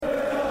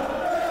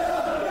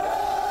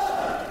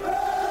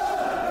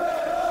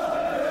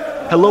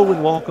Hello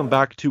and welcome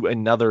back to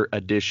another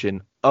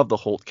edition of the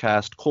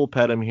Holtcast. Cole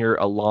Pedham here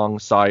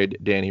alongside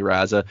Danny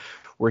Raza.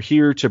 We're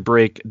here to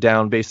break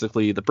down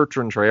basically the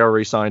Bertrand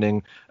Traore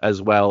signing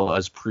as well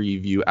as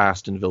preview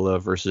Aston Villa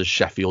versus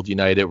Sheffield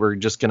United. We're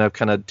just going to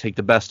kind of take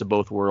the best of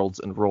both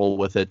worlds and roll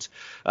with it.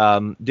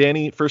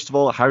 Danny, first of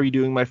all, how are you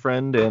doing, my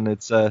friend? And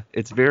it's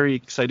very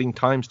exciting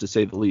times to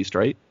say the least,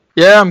 right?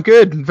 Yeah, I'm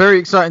good. Very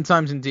exciting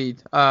times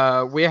indeed.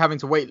 We're having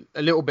to wait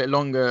a little bit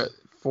longer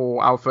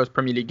for our first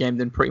Premier League game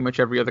than pretty much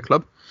every other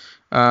club.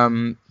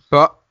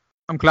 But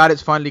I'm glad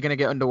it's finally going to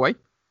get underway.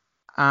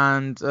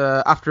 And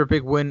after a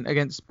big win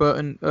against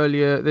Burton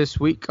earlier this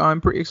week,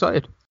 I'm pretty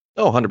excited.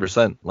 Oh,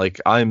 100%.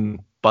 Like, I'm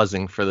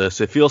buzzing for this.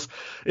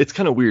 It's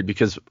kind of weird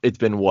because it's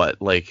been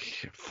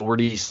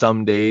 40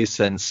 some days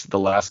since the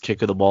last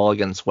kick of the ball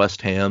against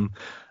West Ham.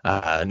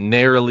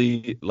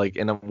 Narrowly,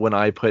 when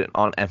I put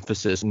on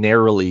emphasis,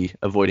 narrowly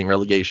avoiding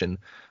relegation.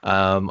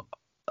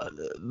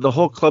 The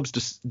whole club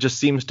just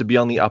seems to be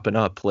on the up and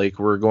up. Like,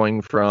 we're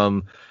going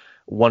from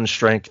one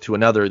strength to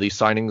another. These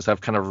signings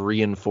have kind of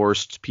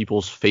reinforced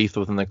people's faith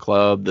within the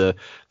club. The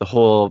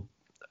whole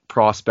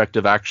prospect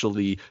of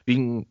actually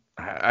being,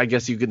 I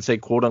guess you can say,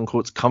 quote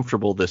unquote,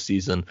 comfortable this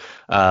season.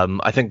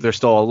 I think there's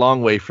still a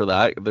long way for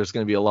that. There's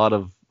going to be a lot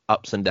of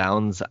ups and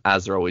downs,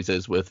 as there always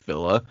is with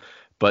Villa.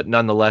 But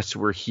nonetheless,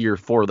 we're here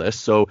for this.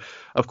 So,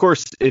 of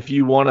course, if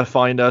you want to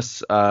find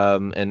us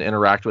and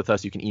interact with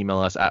us, you can email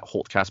us at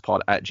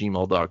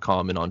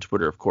holtcastpod@gmail.com and on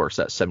Twitter, of course,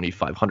 at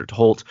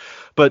 7500Holt.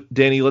 But,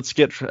 Danny, let's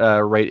get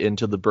right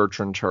into the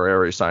Bertrand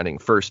Traore signing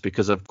first,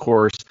 because, of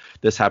course,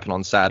 this happened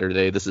on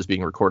Saturday. This is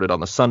being recorded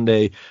on a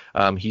Sunday.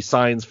 He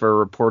signs for a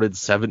reported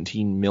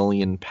 £17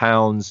 million.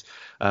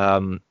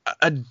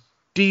 A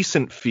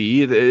decent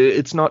fee.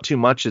 It's not too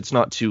much. It's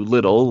not too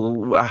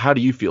little. How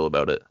do you feel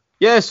about it?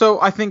 Yeah,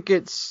 so I think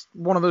it's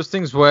one of those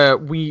things where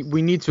we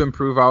need to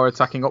improve our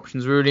attacking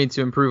options. We really need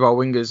to improve our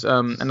wingers.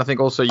 And I think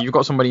also you've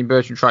got somebody in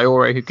Bertrand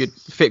Traore who could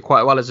fit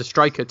quite well as a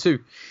striker too.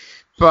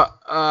 But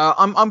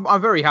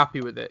I'm very happy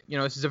with it. You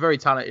know, this is a very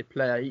talented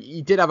player.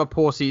 He did have a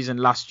poor season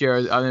last year,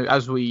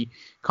 as we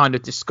kind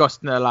of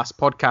discussed in the last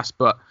podcast.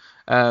 But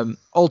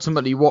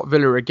ultimately, what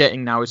Villa are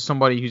getting now is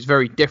somebody who's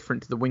very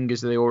different to the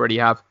wingers that they already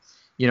have.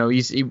 You know,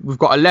 we've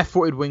got a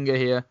left-footed winger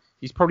here.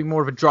 He's probably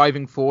more of a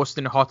driving force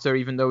than Hotter,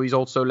 even though he's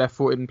also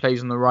left-footed and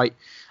plays on the right,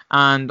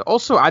 and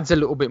also adds a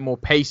little bit more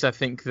pace, I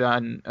think,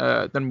 than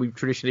we've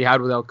traditionally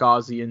had with El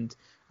Ghazi and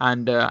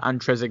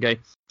Trezeguet.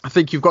 I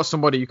think you've got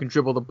somebody who can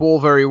dribble the ball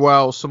very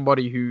well,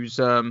 somebody who's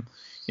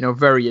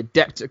very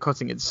adept at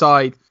cutting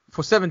inside.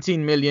 For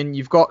 17 million,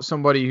 you've got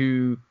somebody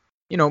who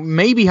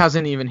maybe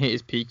hasn't even hit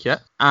his peak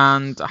yet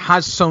and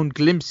has shown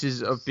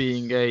glimpses of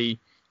being a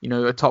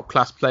top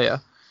class player.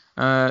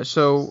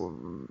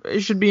 So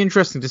it should be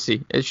interesting to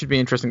see. I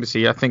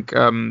think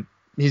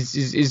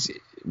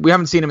we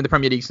haven't seen him in the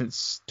Premier League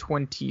since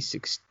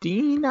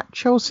 2016 at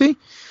Chelsea,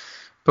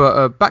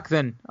 but back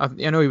then I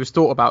know he was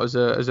thought about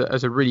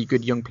as a really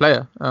good young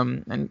player.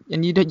 And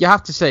you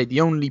have to say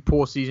the only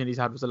poor season he's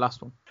had was the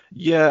last one.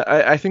 Yeah,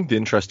 I think the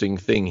interesting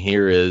thing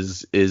here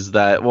is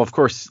that, well, of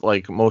course,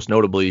 like most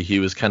notably,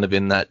 he was kind of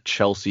in that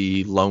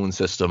Chelsea loan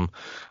system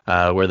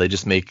where they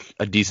just make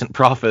a decent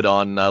profit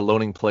on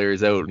loaning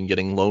players out and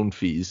getting loan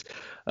fees.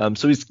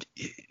 So he's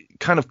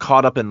kind of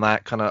caught up in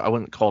that kind of, I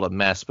wouldn't call it a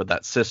mess, but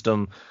that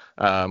system.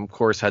 Of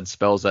course, had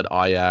spells at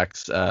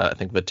Ajax, I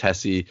think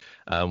Vitesse,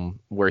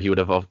 where he would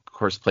have, of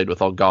course, played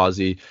with El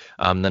Ghazi,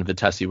 then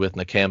Vitesse with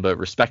Nakamba,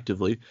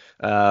 respectively.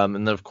 And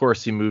then, of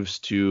course, he moves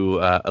to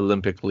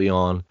Olympique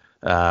Lyon.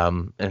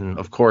 And,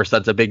 of course,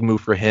 that's a big move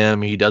for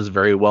him. He does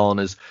very well in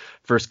his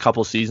first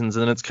couple seasons,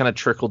 and then it's kind of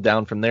trickled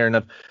down from there.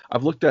 And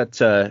I've looked at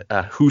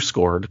who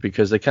scored,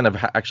 because they kind of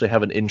actually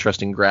have an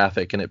interesting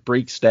graphic, and it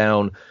breaks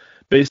down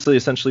basically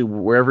essentially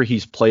wherever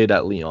he's played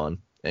at Lyon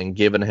and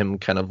given him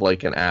kind of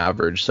like an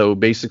average. So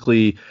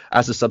basically,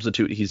 as a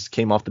substitute, he's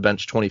came off the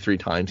bench 23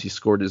 times. He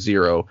scored a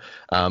 0.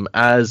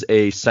 As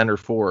a center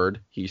forward,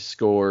 he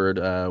scored,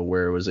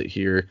 where was it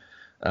here?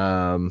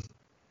 Was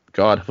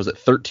it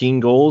 13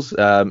 goals?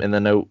 And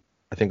then I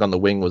think on the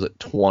wing, was it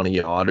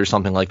 20 odd or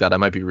something like that? I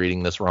might be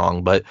reading this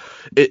wrong, but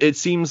it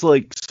seems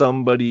like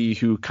somebody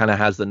who kind of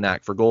has the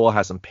knack for goal,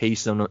 has some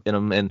pace in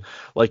him. And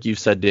like you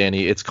said,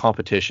 Danny, it's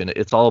competition.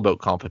 It's all about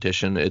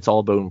competition. It's all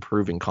about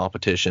improving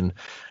competition.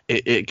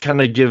 It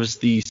kind of gives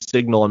the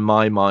signal in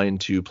my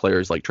mind to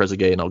players like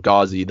Trezeguet and El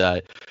Ghazi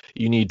that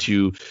you need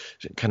to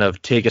kind of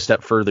take a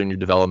step further in your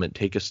development,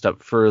 take a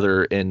step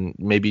further in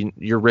maybe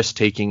your risk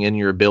taking in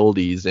your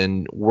abilities,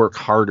 and work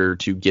harder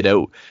to get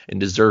out and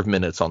deserve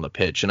minutes on the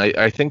pitch. And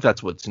I think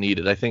that's what's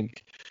needed. I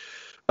think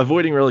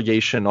avoiding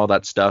relegation, all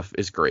that stuff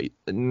is great.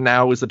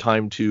 Now is the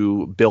time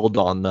to build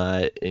on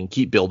that and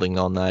keep building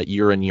on that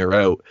year in, year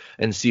out,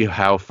 and see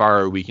how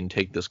far we can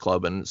take this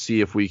club and see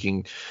if we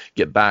can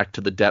get back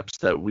to the depths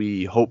that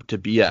we hope to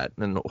be at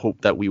and hope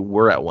that we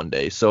were at one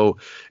day. So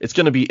it's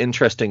going to be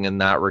interesting in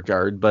that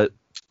regard. But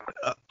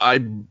I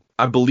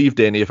believe,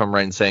 Danny, if I'm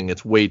right in saying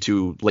it's way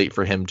too late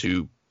for him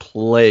to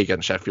play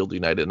against Sheffield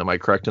United. Am I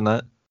correct in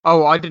that?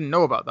 Oh, I didn't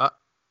know about that.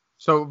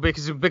 So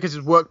because his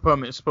work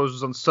permit, I suppose,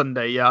 was on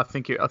Sunday. Yeah, I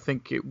think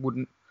it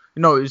wouldn't.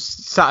 No, it was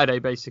Saturday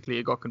basically.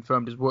 It got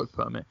confirmed as work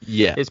permit.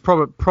 Yeah. It's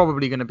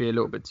probably going to be a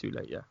little bit too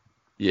late. Yeah.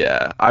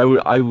 Yeah,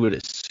 I would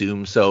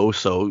assume so.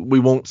 So we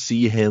won't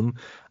see him,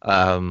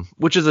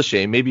 which is a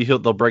shame. Maybe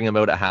they'll bring him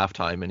out at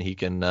halftime and he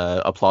can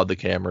applaud the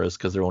cameras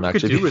because there won't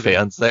actually be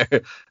fans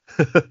there.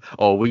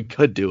 Oh, we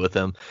could do with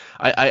him.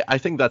 I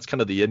think that's kind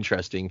of the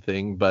interesting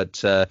thing,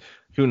 but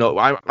who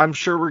knows? I'm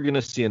sure we're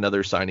gonna see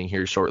another signing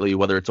here shortly,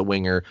 whether it's a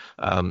winger,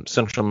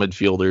 central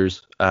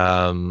midfielders.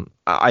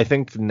 I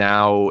think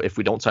now if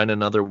we don't sign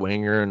another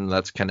winger and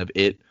that's kind of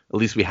it, at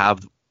least we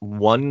have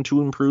one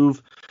to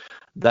improve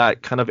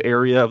that kind of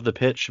area of the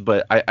pitch.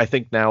 But I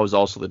think now is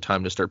also the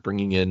time to start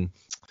bringing in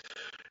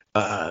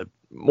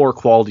more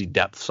quality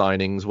depth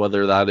signings,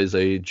 whether that is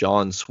a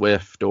John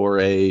Swift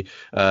or a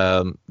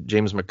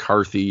James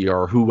McCarthy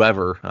or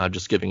whoever,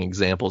 just giving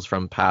examples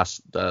from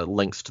past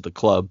links to the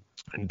club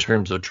in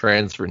terms of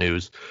transfer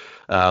news.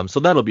 So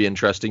that'll be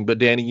interesting. But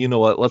Danny, you know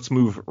what? Let's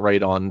move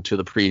right on to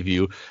the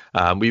preview.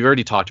 We've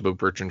already talked about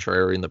Bertrand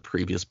Traore in the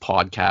previous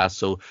podcast,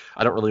 so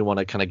I don't really want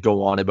to kind of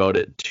go on about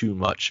it too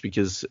much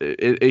because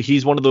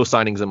he's one of those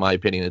signings, in my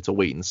opinion. It's a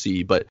wait and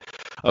see. But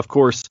of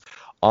course,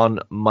 on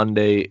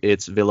Monday,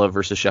 it's Villa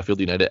versus Sheffield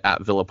United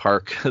at Villa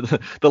Park.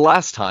 The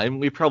last time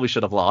we probably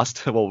should have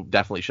lost. Well,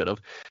 definitely should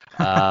have.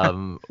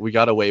 We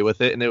got away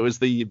with it, and it was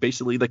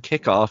basically the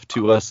kickoff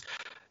to us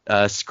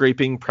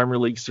scraping Premier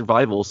League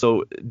survival.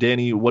 So,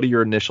 Danny, what are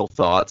your initial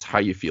thoughts? How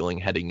are you feeling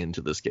heading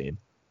into this game?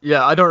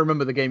 Yeah, I don't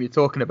remember the game you're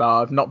talking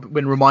about. I've not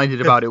been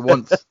reminded about it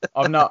once.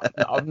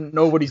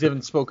 Nobody's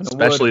even spoken a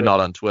word. Especially not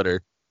on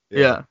Twitter.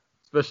 Yeah,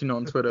 especially not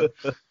on Twitter.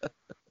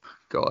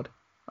 God.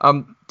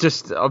 I'm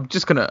just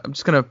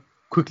gonna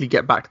quickly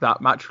get back to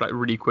that match like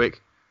really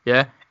quick.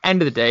 Yeah.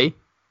 End of the day,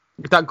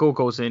 if that goal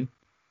goes in,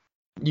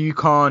 you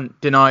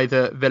can't deny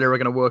that Villa are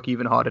going to work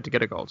even harder to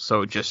get a goal.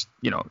 So just,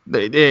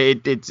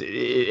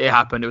 it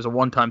happened. It was a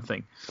one-time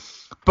thing.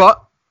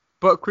 But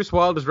Chris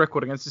Wilder's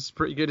record against us is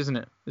pretty good, isn't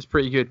it? It's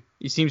pretty good.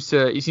 He seems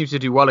to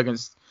do well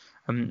against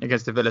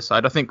the Villa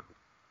side. I think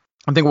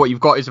what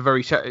you've got is a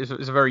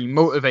very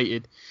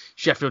motivated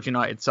Sheffield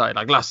United side.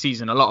 Like last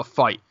season, a lot of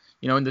fight.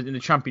 In the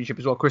Championship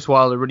as well. Chris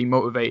Wilder really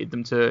motivated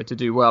them to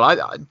do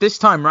well. This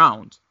time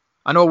round,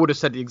 I know I would have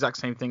said the exact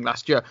same thing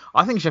last year.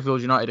 I think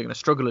Sheffield United are going to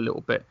struggle a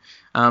little bit.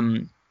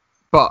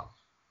 But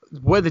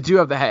where they do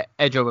have the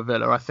edge over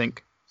Villa, I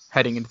think,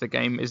 heading into the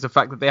game, is the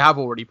fact that they have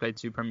already played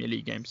two Premier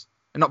League games.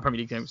 Not Premier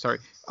League games, sorry.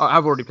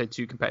 Have already played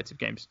two competitive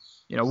games.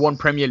 One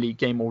Premier League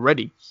game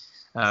already.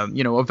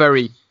 A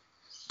very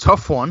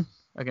tough one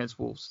against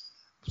Wolves.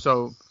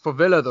 So for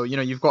Villa, though,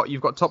 you've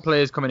got top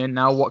players coming in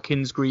now.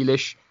 Watkins,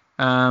 Grealish,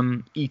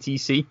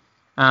 etc.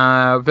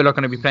 Villa are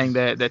going to be playing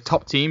their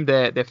top team,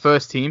 their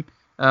first team.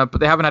 But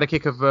they haven't had a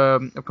kick of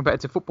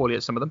competitive football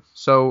yet, some of them.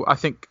 So I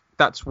think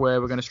that's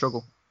where we're going to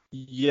struggle.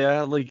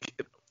 Yeah,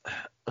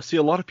 see,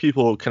 a lot of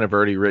people kind of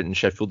already written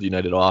Sheffield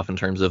United off in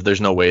terms of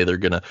there's no way they're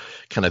going to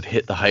kind of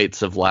hit the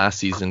heights of last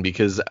season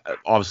because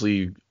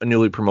obviously a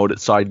newly promoted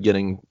side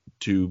getting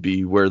to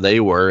be where they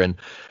were. And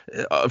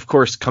of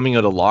course, coming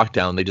out of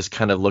lockdown, they just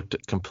kind of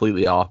looked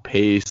completely off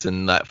pace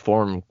and that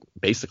form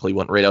basically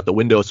went right out the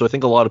window. So I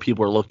think a lot of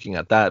people are looking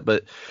at that,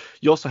 but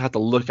you also have to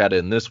look at it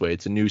in this way.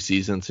 It's a new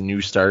season. It's a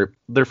new start.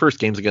 Their first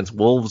game's against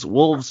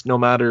Wolves, no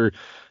matter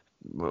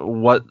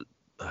what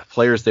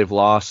players they've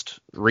lost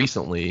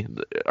recently,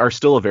 are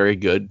still a very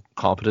good,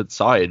 competent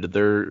side.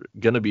 They're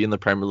going to be in the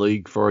Premier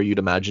League for, you'd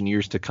imagine,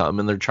 years to come,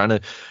 and they're trying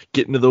to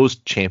get into those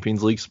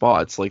Champions League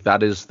spots. Like,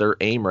 that is their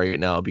aim right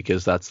now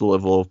because that's the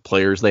level of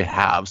players they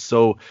have.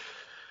 So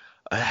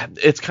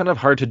it's kind of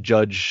hard to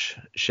judge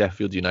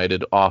Sheffield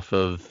United off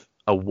of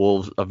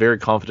a very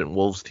confident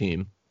Wolves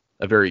team,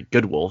 a very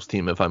good Wolves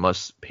team, if I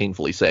must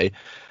painfully say.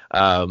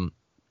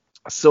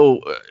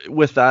 So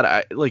with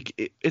that,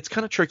 it's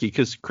kind of tricky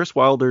because Chris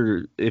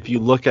Wilder, if you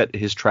look at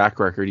his track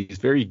record, he's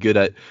very good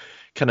at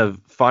kind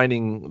of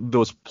finding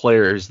those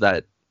players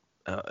that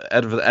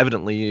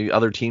evidently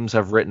other teams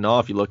have written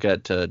off. You look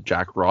at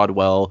Jack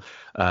Rodwell.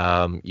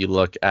 You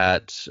look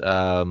at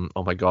oh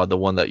my God, the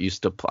one that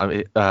used to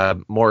play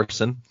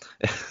Morrison.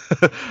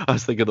 I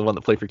was thinking the one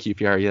that played for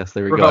QPR. Yes,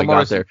 there we go. I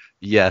got there.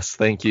 Yes,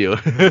 thank you.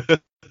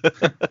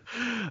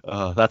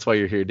 That's why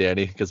you're here,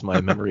 Danny, because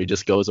my memory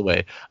just goes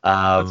away.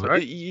 That's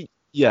right.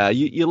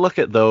 You look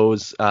at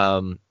those.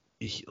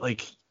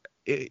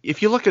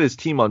 If you look at his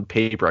team on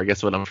paper, I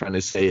guess what I'm trying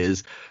to say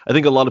is I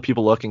think a lot of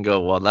people look and go,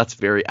 well, that's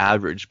very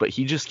average, but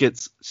he just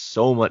gets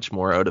so much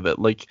more out of it.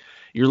 Like,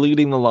 you're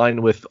leading the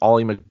line with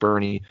Ollie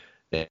McBurney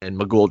and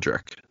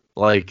McGoldrick.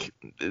 Like,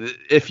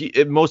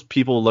 if most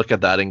people look at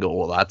that and go,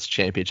 well, that's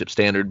championship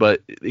standard,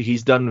 but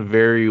he's done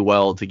very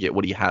well to get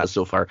what he has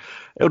so far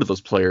out of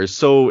those players.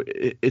 So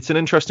it's an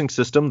interesting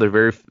system. They're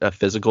very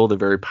physical. They're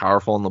very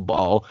powerful on the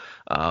ball.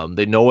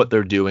 They know what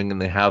they're doing,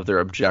 and they have their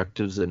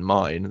objectives in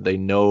mind. They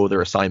know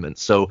their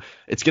assignments. So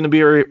it's going to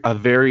be a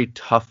very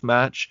tough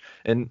match.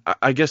 And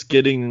I guess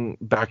getting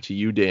back to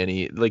you,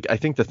 Danny, like, I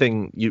think the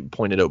thing you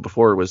pointed out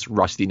before was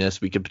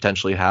rustiness we could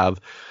potentially have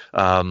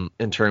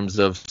in terms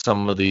of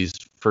some of these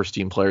first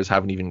team players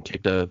haven't even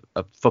kicked a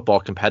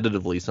football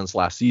competitively since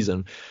last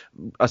season.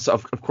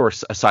 Of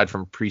course, aside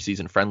from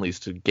preseason friendlies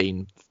to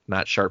gain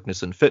match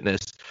sharpness and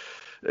fitness,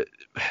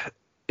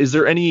 is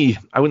there any,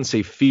 I wouldn't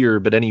say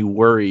fear, but any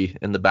worry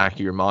in the back of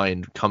your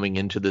mind coming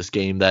into this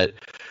game that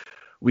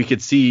we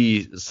could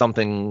see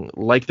something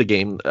like the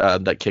game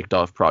that kicked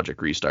off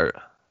Project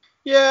Restart?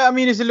 Yeah, I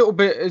mean, there's a little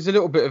bit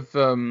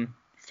of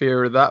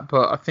fear of that,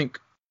 but I think,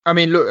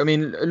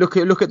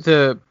 look at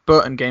the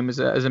Burton game as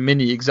a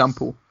mini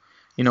example.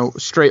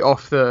 Straight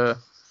off straight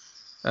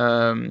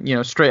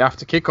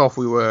after kickoff,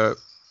 we were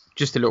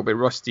just a little bit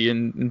rusty,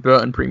 and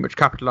Burton pretty much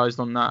capitalized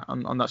on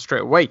that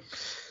straight away.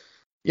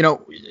 You're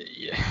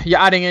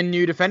adding in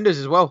new defenders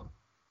as well.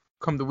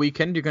 Come the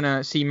weekend, you're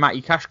gonna see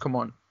Matty Cash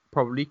come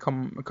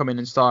in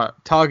and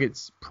start.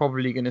 Target's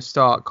probably gonna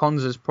start.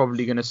 Konza's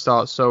probably gonna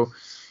start. So,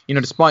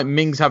 despite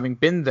Mings having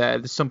been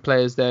there's some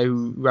players there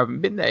who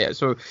haven't been there yet.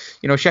 So,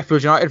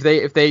 Sheffield United,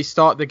 if they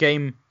start the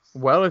game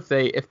well, if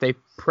they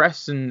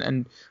press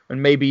and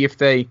maybe if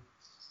they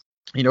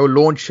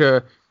launch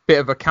a bit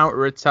of a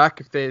counter attack,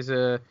 if there's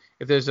a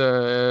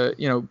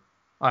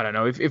I don't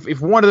know,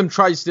 if one of them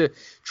tries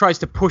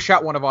to push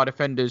out one of our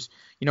defenders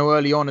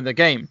early on in the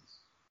game,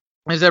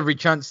 there's every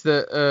chance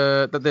that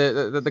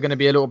they're going to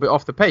be a little bit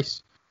off the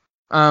pace.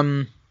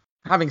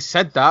 Having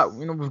said that,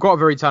 we've got a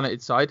very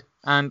talented side,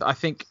 and I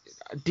think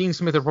Dean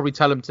Smith will probably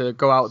tell him to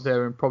go out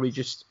there and probably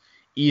just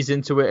ease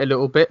into it a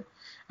little bit.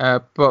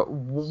 But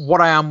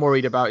what I am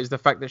worried about is the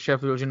fact that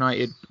Sheffield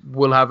United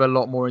will have a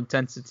lot more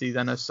intensity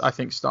than us, I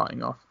think,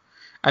 starting off.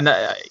 And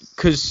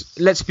because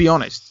let's be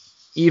honest,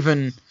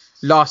 even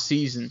last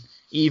season,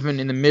 even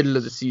in the middle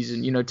of the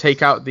season,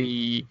 take out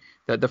the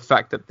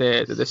fact that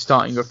they're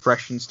starting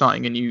afresh and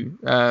starting a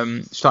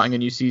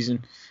new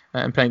season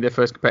and playing their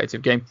first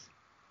competitive game.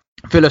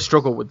 Villa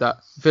struggle with that.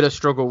 Villa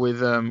struggle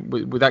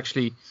with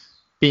actually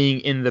being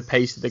in the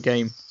pace of the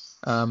game.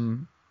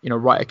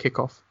 Right at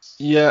kickoff.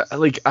 Yeah,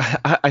 like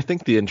I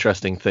think the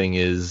interesting thing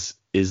is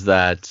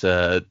that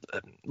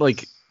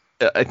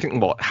I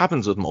think what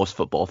happens with most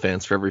football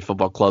fans for every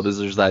football club is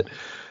there's that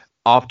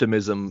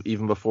optimism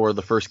even before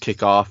the first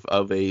kickoff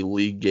of a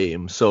league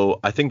game. So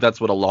I think that's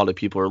what a lot of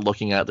people are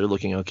looking at. They're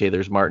looking, okay,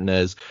 there's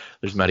Martinez,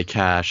 there's Matty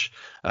Cash,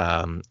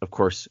 of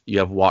course you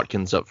have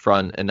Watkins up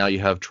front, and now you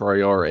have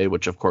Traore,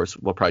 which of course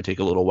will probably take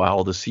a little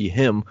while to see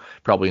him,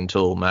 probably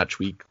until match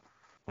week.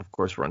 Of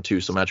course, we're on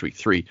 2, so match week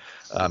 3,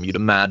 you'd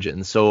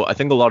imagine. So I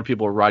think a lot of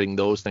people are riding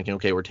those thinking,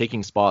 okay, we're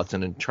taking spots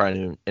and trying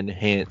to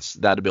enhance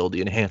that ability,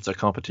 enhance a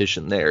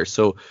competition there.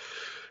 So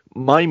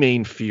my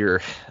main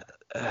fear,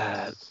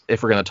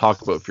 if we're going to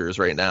talk about fears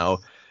right now,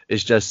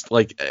 is just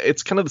like,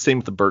 it's kind of the same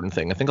with the Burton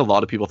thing. I think a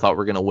lot of people thought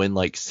we're going to win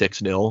like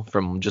 6-0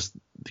 from just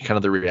kind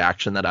of the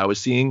reaction that I was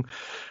seeing.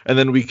 And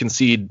then we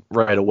concede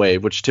right away,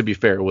 which to be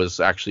fair was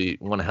actually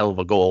one hell of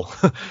a goal.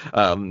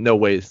 No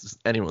way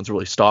anyone's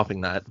really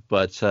stopping that.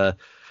 But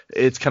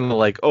it's kind of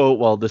like, oh,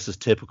 well, this is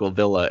typical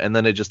Villa. And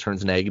then it just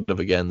turns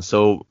negative again.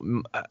 So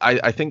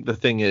I think the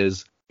thing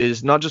is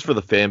not just for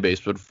the fan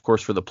base, but of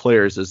course for the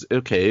players is,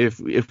 okay,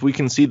 if we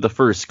concede the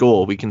first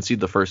goal,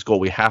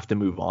 we have to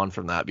move on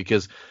from that,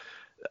 because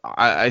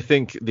I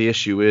think the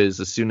issue is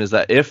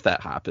if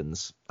that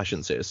happens, I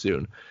shouldn't say as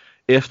soon,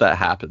 if that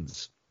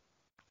happens,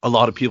 a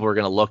lot of people are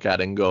going to look at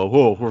it and go,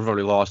 oh, we've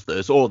already lost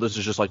this. Oh, this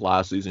is just like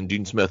last season.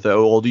 Dean Smith,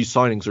 oh, these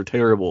signings are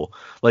terrible.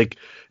 Like,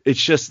 it's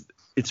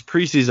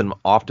preseason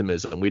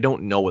optimism. We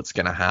don't know what's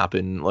going to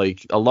happen.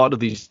 Like, a lot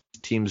of these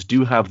teams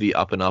do have the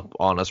up and up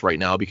on us right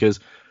now because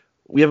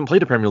we haven't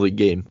played a Premier League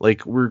game.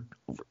 Like,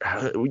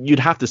 you'd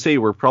have to say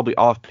we're probably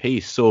off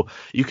pace. So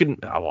you can,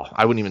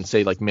 I wouldn't even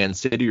say like Man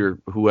City or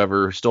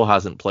whoever still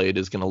hasn't played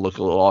is going to look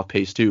a little off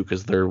pace too,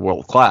 because they're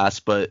world class.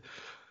 But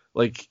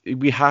like,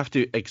 we have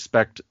to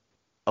expect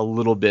a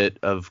little bit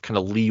of kind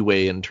of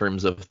leeway in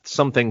terms of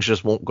some things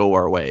just won't go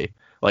our way.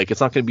 Like,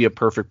 it's not going to be a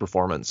perfect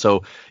performance.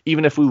 So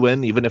even if we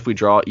win, even if we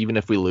draw, even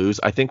if we lose,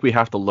 I think we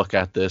have to look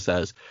at this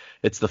as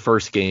it's the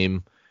first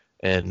game.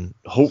 And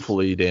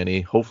hopefully,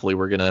 Danny,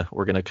 we're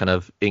gonna kind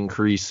of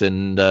increase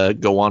and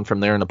go on from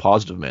there in a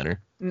positive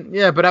manner.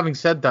 Yeah, but having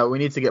said that, we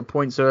need to get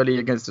points early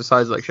against the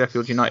sides like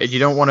Sheffield United. You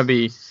don't want to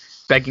be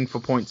begging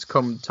for points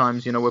come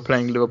times, we're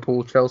playing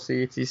Liverpool,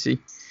 Chelsea, etc.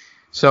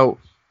 So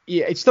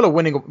yeah, it's still a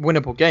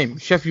winnable game.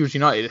 Sheffield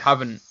United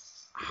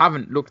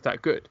haven't looked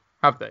that good,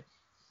 have they?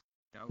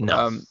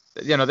 No.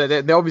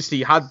 They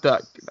obviously had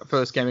that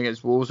first game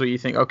against Wolves where you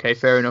think, okay,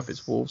 fair enough,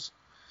 it's Wolves.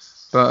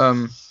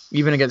 But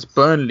even against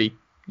Burnley,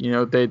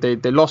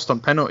 they lost on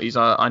penalties.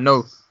 I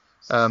know,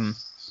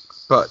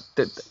 but but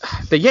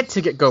they're yet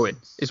to get going,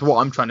 is what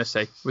I'm trying to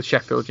say with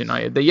Sheffield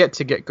United. They're yet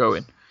to get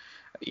going.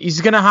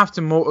 He's going to have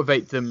to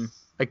motivate them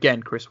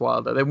again, Chris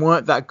Wilder. They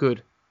weren't that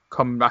good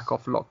coming back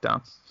off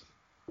lockdown.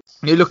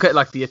 You look at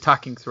like the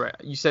attacking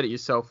threat. You said it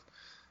yourself.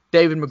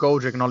 David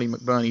McGoldrick and Ollie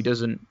McBurney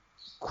doesn't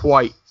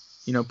quite,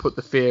 put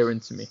the fear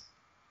into me.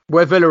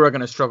 Where Villa are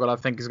going to struggle, I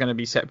think, is going to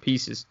be set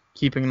pieces.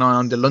 Keeping an eye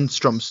on the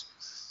Lundströms,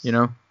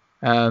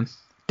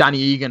 Danny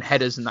Egan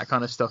headers and that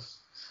kind of stuff.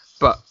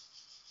 But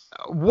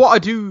what I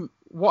do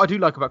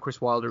like about Chris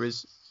Wilder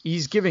is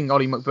he's giving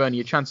Ollie McBurney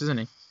a chance, isn't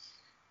he?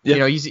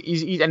 Yeah.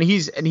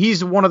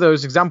 He's one of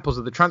those examples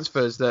of the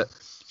transfers that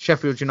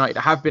Sheffield United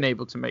have been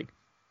able to make.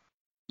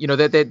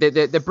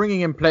 They're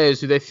bringing in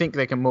players who they think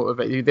they can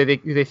motivate, who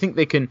they think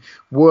they can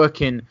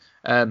work in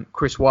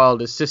Chris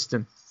Wilder's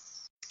system.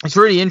 It's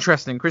really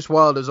interesting. Chris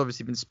Wilder's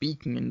obviously been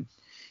speaking and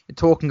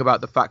talking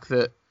about the fact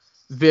that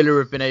Villa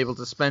have been able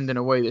to spend in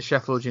a way that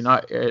Sheffield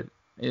United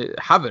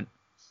haven't.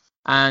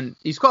 And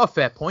he's got a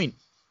fair point.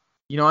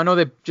 I know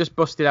they've just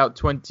busted out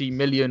 20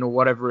 million or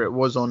whatever it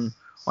was on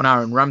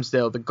Aaron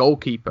Ramsdale, the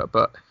goalkeeper,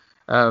 but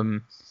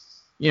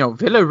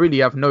Villa really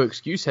have no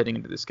excuse heading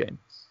into this game.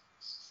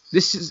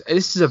 This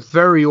is a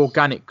very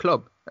organic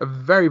club, a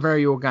very,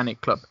 very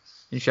organic club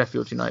in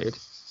Sheffield United.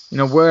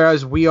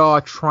 Whereas we are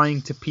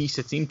trying to piece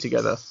a team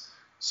together,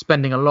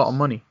 spending a lot of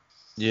money.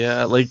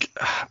 Yeah,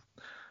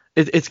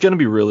 it's going to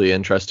be really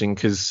interesting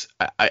because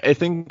I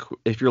think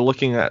if you're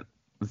looking at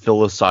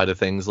Villa's side of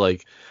things,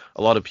 like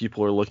a lot of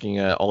people are looking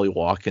at Ollie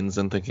Watkins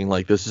and thinking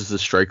like this is the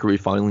striker we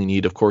finally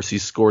need. Of course, he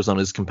scores on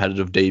his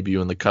competitive debut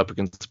in the Cup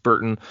against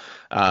Burton.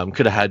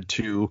 Could have had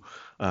two.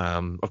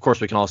 Of course,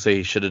 we can all say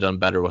he should have done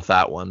better with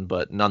that one,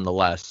 but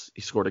nonetheless,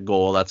 he scored a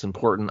goal. That's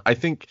important. I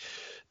think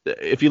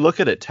if you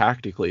look at it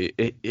tactically,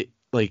 it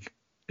like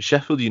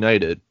Sheffield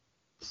United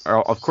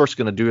are of course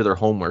going to do their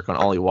homework on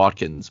Ollie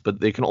Watkins, but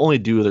they can only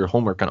do their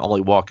homework on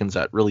Ollie Watkins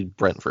at really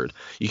Brentford.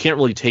 You can't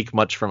really take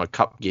much from a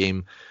cup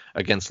game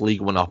against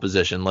League One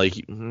opposition. Like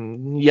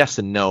yes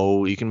and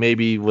no, you can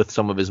maybe with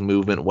some of his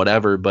movement,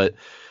 whatever, but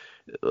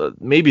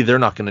maybe they're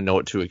not going to know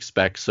what to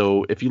expect.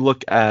 So if you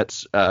look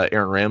at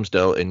Aaron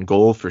Ramsdale in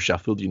goal for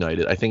Sheffield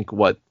United, I think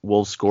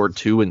Wolves scored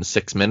 2 in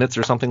 6 minutes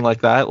or something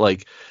like that.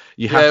 Like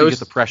you have to get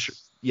the pressure.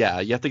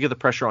 Yeah, you have to get the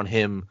pressure on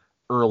him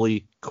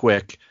early,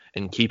 quick,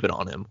 and keep it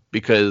on him.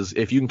 Because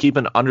if you can keep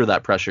him under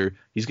that pressure,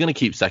 he's going to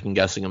keep second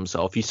guessing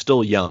himself. He's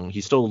still young.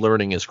 He's still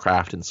learning his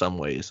craft in some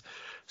ways.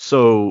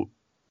 So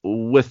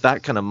with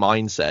that kind of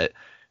mindset,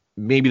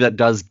 maybe that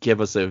does give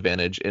us an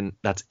advantage. And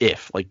that's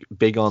if, like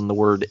big on the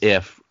word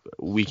if,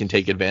 we can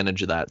take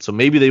advantage of that. So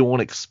maybe they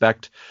won't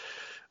expect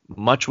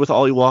much with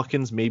Ollie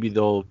Watkins. Maybe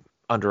they'll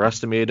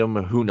underestimate him.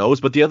 Who knows?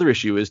 But the other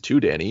issue is too,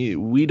 Danny,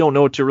 we don't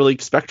know what to really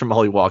expect from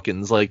Ollie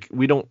Watkins. Like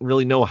we don't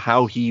really know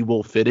how he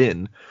will fit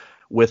in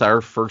with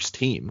our first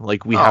team.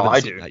 Like we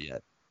haven't seen that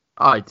yet.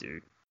 I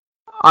do.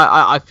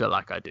 I feel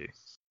like I do.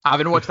 I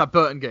haven't watched that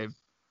Burton game.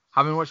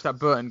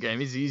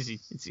 It's easy.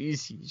 You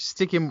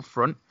stick him up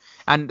front.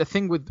 And the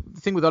thing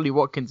with Ollie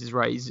Watkins is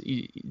right.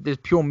 There's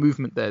pure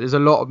movement there. There's a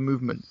lot of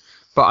movement.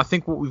 But I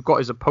think what we've got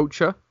is a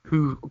poacher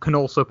who can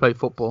also play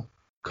football.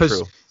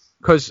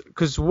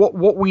 Because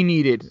what we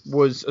needed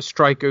was a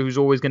striker who's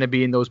always going to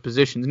be in those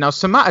positions. Now,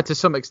 Samatta to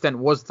some extent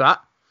was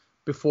that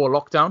before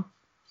lockdown.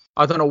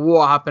 I don't know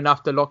what happened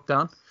after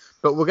lockdown,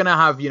 but we're going to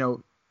have,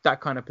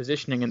 that kind of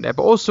positioning in there.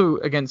 But also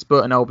against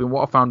Burton Albion,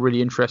 what I found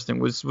really interesting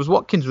was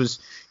Watkins was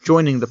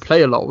joining the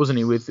play a lot, wasn't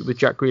he, with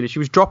Jack Grealish? He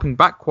was dropping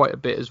back quite a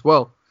bit as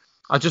well.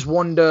 I just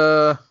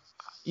wonder,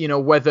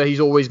 whether he's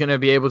always going to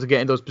be able to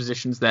get in those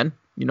positions then,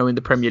 in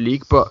the Premier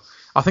League. But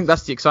I think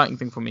that's the exciting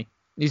thing for me.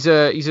 He's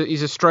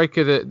a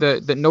striker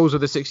that knows where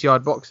the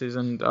 6-yard box is,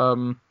 and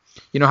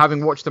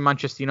having watched the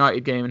Manchester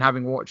United game and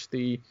having watched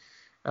the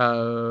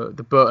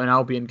Burton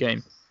Albion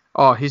game,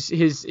 his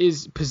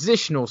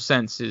positional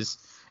sense is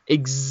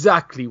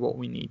exactly what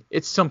we need.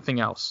 It's something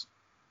else.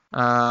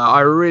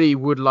 I really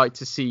would like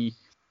to see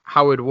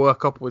how it'd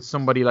work up with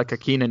somebody like a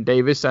Keenan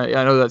Davis. I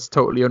know that's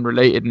totally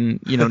unrelated and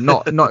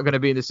not going to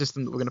be in the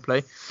system that we're going to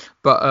play,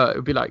 but it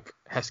would be like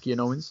Heskey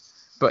and Owens.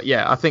 But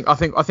yeah, I think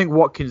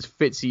Watkins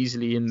fits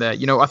easily in there.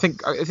 I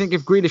think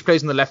if Grealish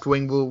plays on the left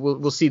wing,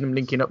 we'll see them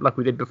linking up like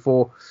we did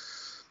before.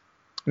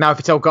 Now, if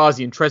it's El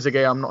Ghazi and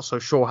Trezeguet, I'm not so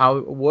sure how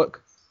it will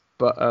work.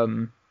 But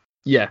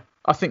yeah,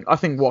 I think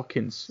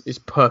Watkins is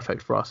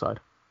perfect for our side.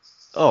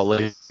 Oh,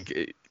 like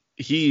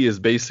he is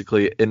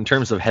basically, in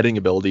terms of heading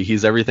ability,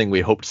 he's everything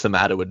we hoped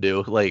Samatta would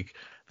do. Like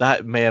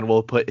that man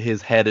will put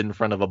his head in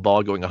front of a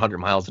ball going 100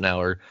 miles an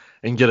hour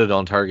and get it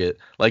on target.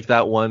 Like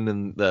that one,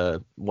 and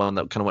the one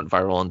that kind of went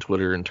viral on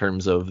Twitter in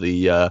terms of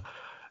the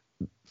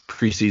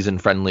preseason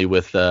friendly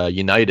with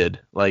United.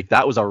 Like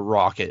that was a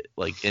rocket,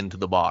 like into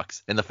the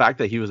box. And the fact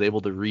that he was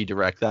able to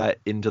redirect that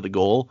into the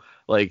goal,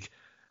 like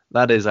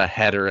that is a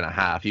header and a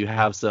half. You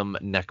have some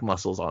neck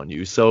muscles on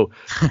you. So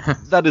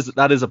that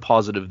is a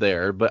positive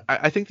there. But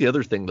I think the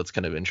other thing that's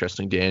kind of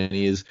interesting,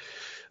 Danny, is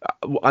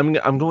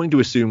I'm going to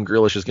assume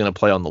Grealish is going to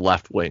play on the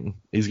left wing.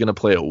 He's going to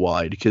play it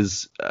wide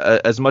because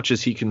as much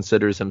as he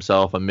considers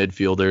himself a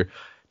midfielder,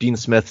 Dean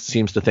Smith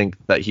seems to think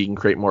that he can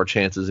create more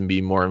chances and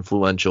be more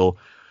influential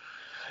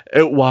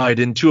out wide.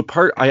 And to a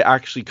part, I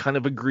actually kind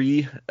of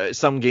agree.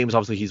 Some games,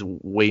 obviously, he's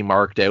way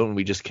marked out and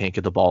we just can't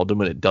get the ball to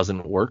him and it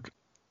doesn't work.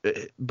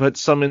 But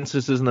some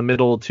instances in the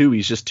middle, too,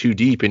 he's just too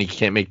deep and he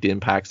can't make the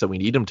impacts that we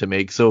need him to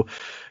make. So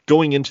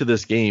going into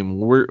this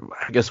game,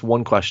 I guess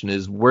one question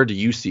is, where do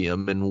you see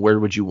him and where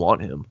would you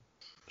want him?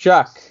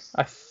 Jack,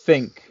 I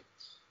think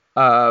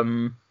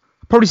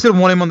probably still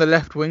want him on the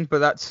left wing, but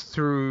that's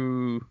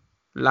through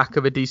lack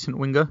of a decent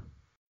winger.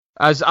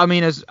 As I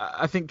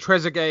think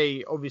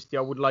Trezeguet, obviously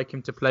I would like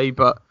him to play,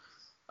 but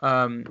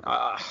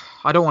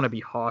I don't want to be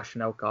harsh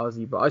on El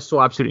Ghazi, but I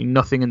saw absolutely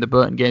nothing in the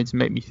Burton game to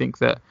make me think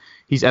that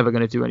he's ever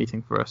going to do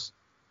anything for us.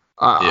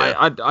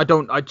 I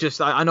know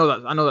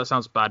that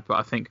sounds bad, but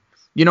I think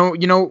you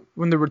know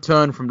when the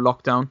return from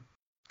lockdown,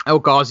 El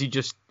Ghazi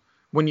just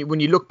when you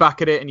look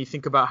back at it and you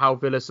think about how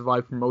Villa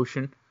survived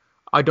promotion,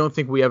 I don't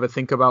think we ever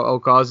think about El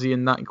Ghazi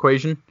in that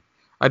equation.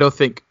 I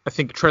think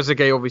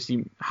Trezeguet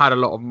obviously had a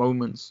lot of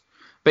moments.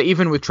 But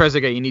even with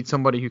Trezeguet, you need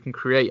somebody who can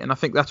create, and I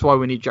think that's why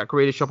we need Jack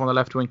Grealish up on the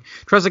left wing.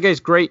 Trezeguet is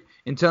great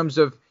in terms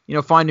of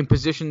finding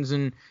positions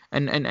and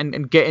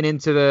getting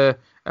into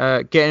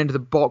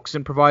the box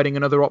and providing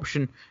another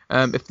option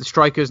if the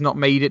striker's not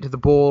made it to the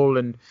ball.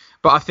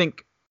 But I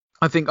think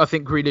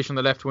Grealish on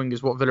the left wing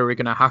is what Villa are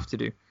going to have to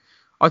do.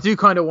 I do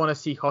kind of want to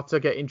see Jota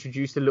get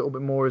introduced a little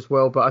bit more as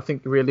well, but I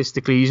think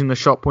realistically he's in the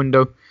shop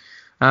window.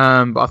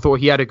 But I thought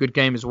he had a good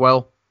game as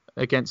well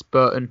against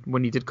Burton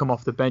when he did come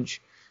off the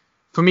bench.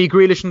 For me,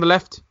 Grealish on the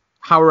left,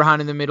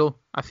 Howrahan in the middle.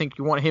 I think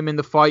you want him in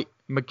the fight,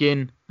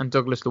 McGinn and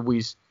Douglas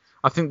Luiz.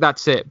 I think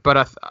that's it. But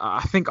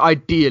I think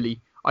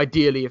ideally,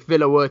 if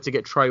Villa were to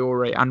get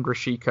Traore and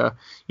Rashica,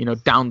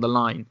 down the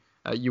line,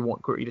 you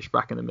want Grealish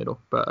back in the middle.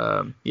 But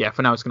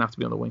for now it's gonna have to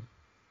be on the wing.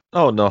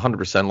 Oh no,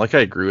 100%. Like I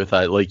agree with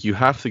that. Like you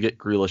have to get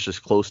Grealish as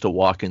close to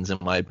Watkins, in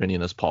my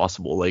opinion, as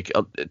possible. Like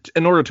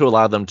in order to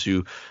allow them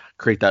to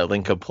create that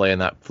link up play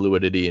and that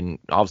fluidity and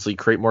obviously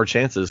create more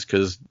chances,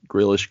 because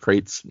Grealish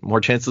creates more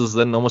chances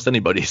than almost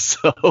anybody.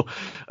 So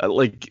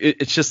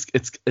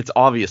it's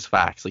obvious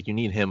facts. Like you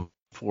need him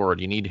forward.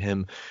 You need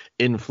him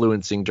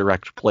influencing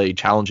direct play,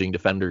 challenging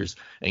defenders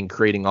and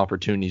creating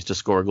opportunities to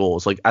score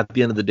goals. Like at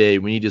the end of the day,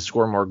 we need to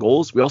score more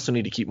goals. We also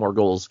need to keep more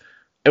goals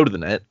out of the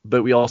net,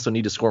 but we also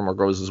need to score more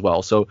goals as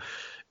well. So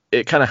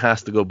it kind of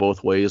has to go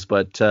both ways.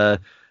 But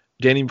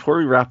Danny, before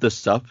we wrap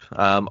this up,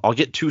 I'll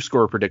get 2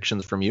 score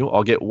predictions from you.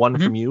 I'll get one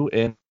from you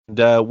and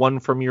one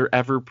from your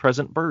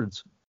ever-present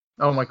birds.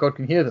 Oh my God,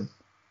 can you hear them?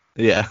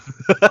 Yeah.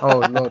 Oh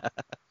Lord.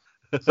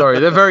 Sorry,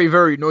 they're very,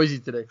 very noisy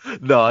today.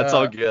 No, it's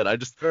all good. I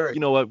just, you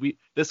know what,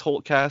 this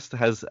whole cast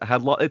has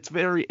had it's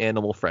very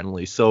animal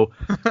friendly. So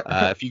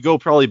if you go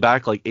probably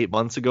back like 8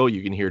 months ago,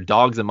 you can hear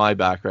dogs in my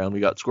background. We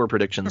got score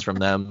predictions from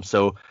them.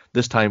 So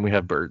this time we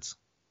have birds.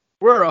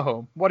 We're at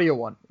home. What do you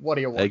want?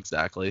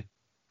 Exactly.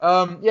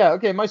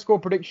 Okay. My score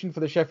prediction for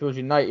the Sheffield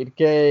United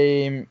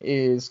game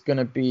is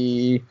gonna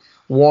be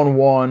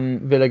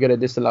 1-1. Villa get a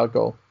disallowed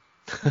goal.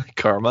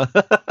 Karma.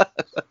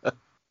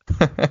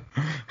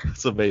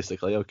 So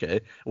basically,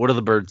 okay. What are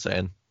the birds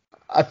saying?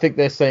 I think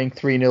they're saying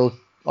 3-0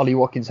 Ollie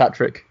Watkins hat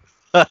trick.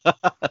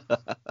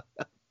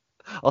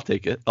 I'll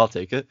take it.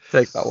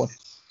 Take that one.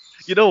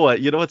 You know what?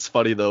 What's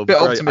funny though? Bit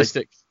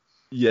optimistic.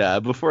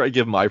 Before I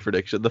give my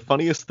prediction, the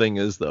funniest thing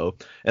is though,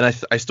 and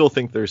I still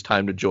think there's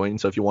time to join.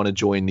 So if you want to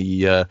join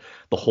the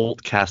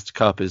Holtcast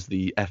Cup is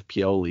the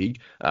FPL league,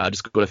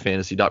 just go to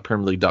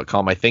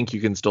fantasy.premierleague.com. I think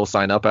you can still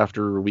sign up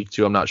after week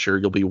 2. I'm not sure.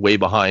 You'll be way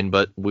behind,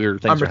 but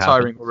weird things are happening. I'm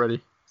retiring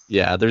already.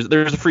 Yeah, there's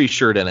a free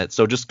shirt in it.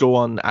 So just go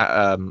on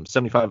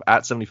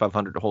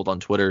 7500 to hold on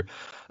Twitter.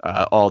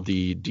 All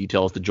the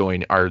details to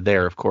join are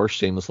there, of course.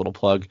 Shameless little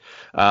plug.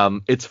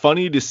 It's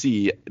funny to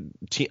see.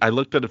 I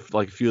looked at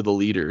a few of the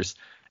leaders.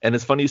 And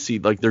it's funny to see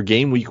like their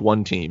game week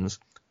 1 teams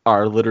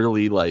are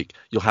literally like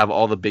you'll have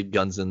all the big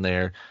guns in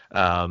there,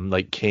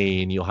 like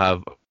Kane, you'll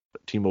have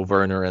Timo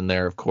Werner in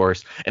there, of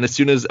course. And as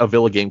soon as a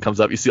Villa game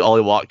comes up, you see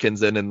Ollie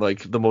Watkins in and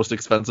like the most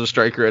expensive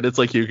striker. And it's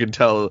like you can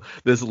tell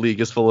this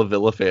league is full of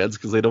Villa fans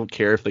because they don't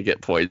care if they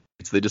get points.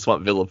 They just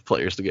want Villa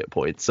players to get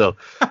points. So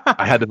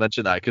I had to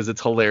mention that because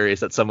it's hilarious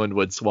that someone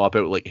would swap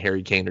out like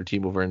Harry Kane or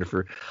Timo Werner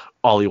for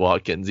Ollie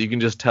Watkins. You can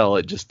just tell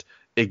it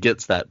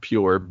gets that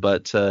pure.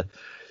 But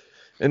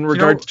in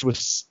regards to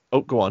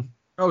go on.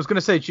 I was going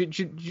to say, do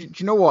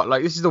you know what?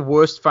 Like, this is the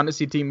worst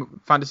fantasy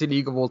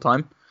league of all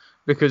time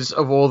because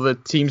of all the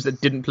teams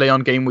that didn't play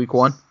on game week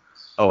 1.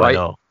 Oh, right? I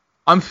know.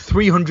 I'm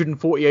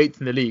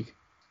 348th in the league.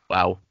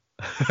 Wow.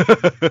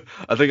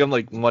 I think I'm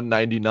like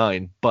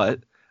 199, but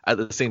at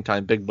the same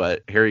time, big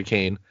but Harry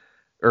Kane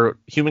or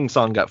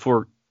Heung-min got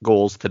 4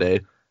 goals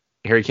today.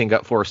 Harry Kane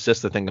got 4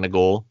 assists, I think, and a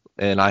goal,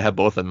 and I have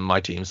both of them in my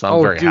team, so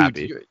I'm very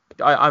happy.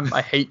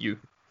 I hate you.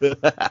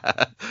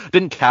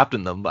 Didn't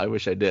captain them, I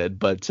wish I did.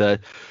 But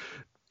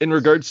in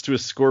regards to a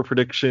score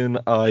prediction,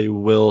 I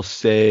will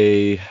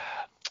say,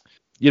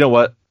 you know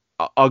what?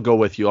 I'll go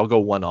with you. I'll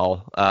go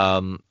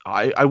 1-1.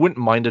 I wouldn't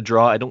mind a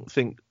draw. I don't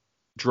think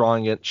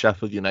drawing at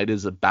Sheffield United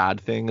is a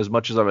bad thing. As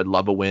much as I would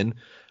love a win,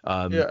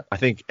 Yeah. I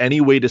think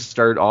any way to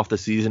start off the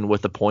season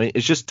with a point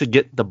is just to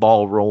get the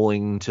ball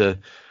rolling, to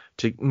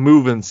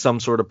move in some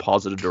sort of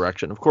positive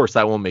direction. Of course,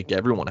 that won't make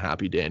everyone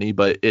happy, Danny,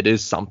 but it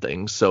is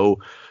something.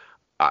 So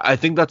I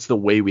think that's the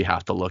way we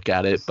have to look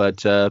at it.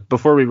 But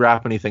before we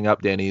wrap anything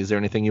up, Danny, is there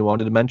anything you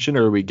wanted to mention,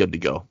 or are we good to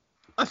go?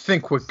 I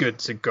think we're good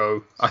to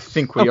go. I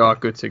think we are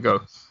good to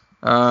go.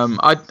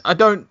 I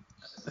don't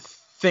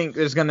think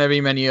there's going to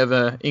be many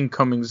other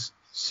incomings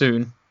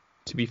soon,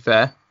 to be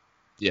fair.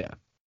 Yeah.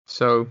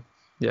 So,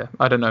 yeah,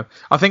 I don't know.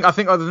 I think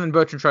other than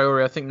Bertrand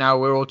Traore, I think now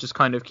we're all just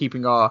kind of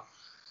keeping our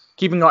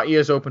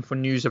ears open for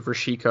news of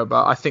Rashika,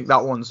 but I think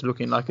that one's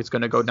looking like it's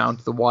going to go down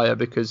to the wire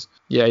because,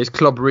 yeah, his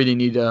club really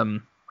need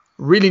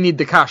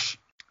the cash,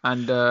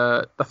 and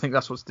I think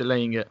that's what's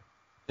delaying it.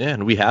 Yeah,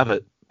 and we have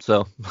it.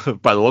 So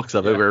by the looks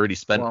of it, Yeah. we already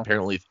spent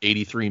apparently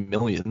 83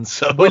 million.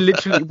 So we're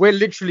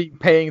literally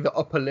paying the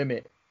upper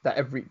limit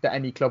that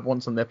any club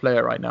wants on their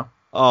player right now.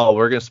 Oh,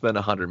 we're gonna spend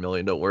 100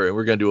 million. Don't worry,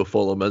 we're gonna do a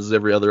Fulham, as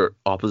every other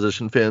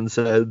opposition fan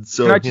said.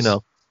 So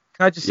Can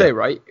I just say,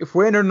 right? If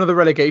we're in another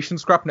relegation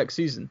scrap this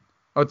season,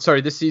 or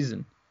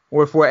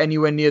if we're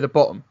anywhere near the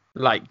bottom,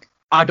 like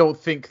I don't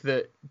think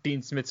that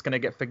Dean Smith's gonna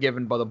get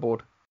forgiven by the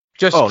board.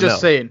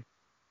 Just saying.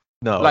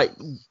 No. Like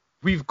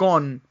we've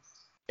gone,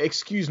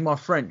 excuse my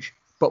French,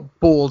 but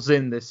balls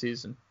in this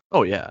season.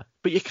 Oh yeah,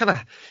 but you kind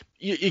of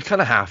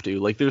have to.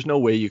 Like, there's no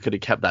way you could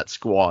have kept that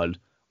squad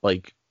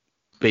like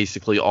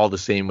basically all the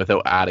same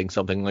without adding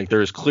something. Like,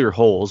 there's clear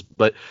holes,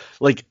 but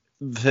like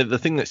the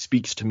thing that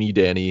speaks to me,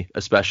 Danny,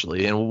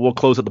 especially, and we'll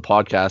close out the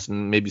podcast,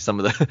 and maybe some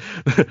of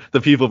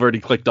the people have already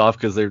clicked off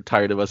because they're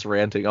tired of us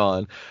ranting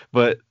on.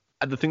 But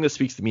the thing that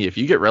speaks to me, if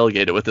you get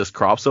relegated with this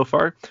crop so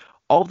far,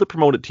 all of the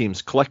promoted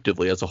teams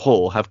collectively as a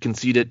whole have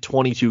conceded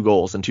 22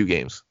 goals in 2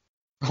 games.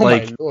 Oh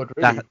my Lord,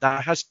 really?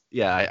 That has,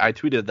 yeah, I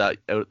tweeted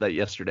that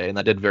yesterday, and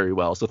that did very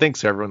well. So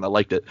thanks to everyone that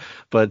liked it.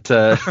 But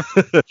there's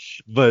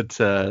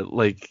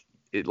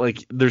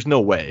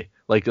no way.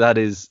 Like, that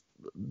is,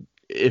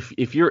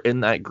 if you're in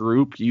that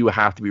group, you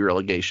have to be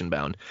relegation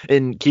bound.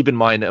 And keep in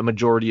mind, a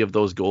majority of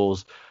those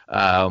goals,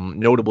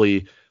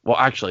 notably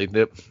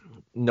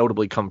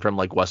come from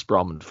like West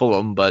Brom and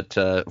Fulham, but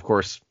of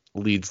course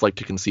Leeds like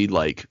to concede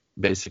like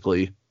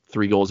basically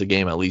 3 goals a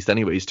game at least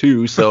anyways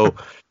too. So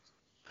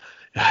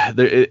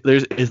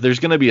there's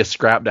going to be a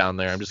scrap down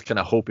there. I'm just kind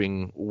of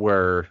hoping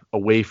we're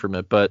away from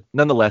it. But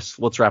nonetheless,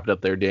 let's wrap it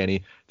up there,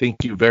 Danny.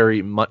 Thank you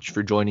very much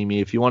for joining me.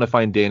 If you want to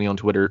find Danny on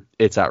Twitter,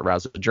 it's at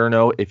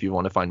Razzajourno. If you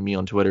want to find me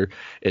on Twitter,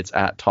 it's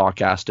at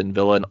Talk Aston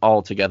Villa. And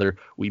all together,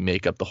 we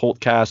make up the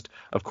Holtcast.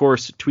 Of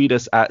course, tweet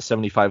us at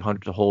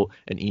 7500 to Holt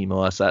and email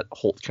us at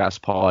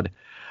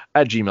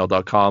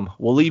holtcastpod@gmail.com.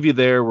 We'll leave you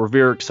there. We're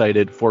very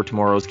excited for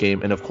tomorrow's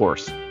game. And of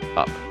course,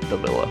 up the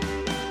Villa.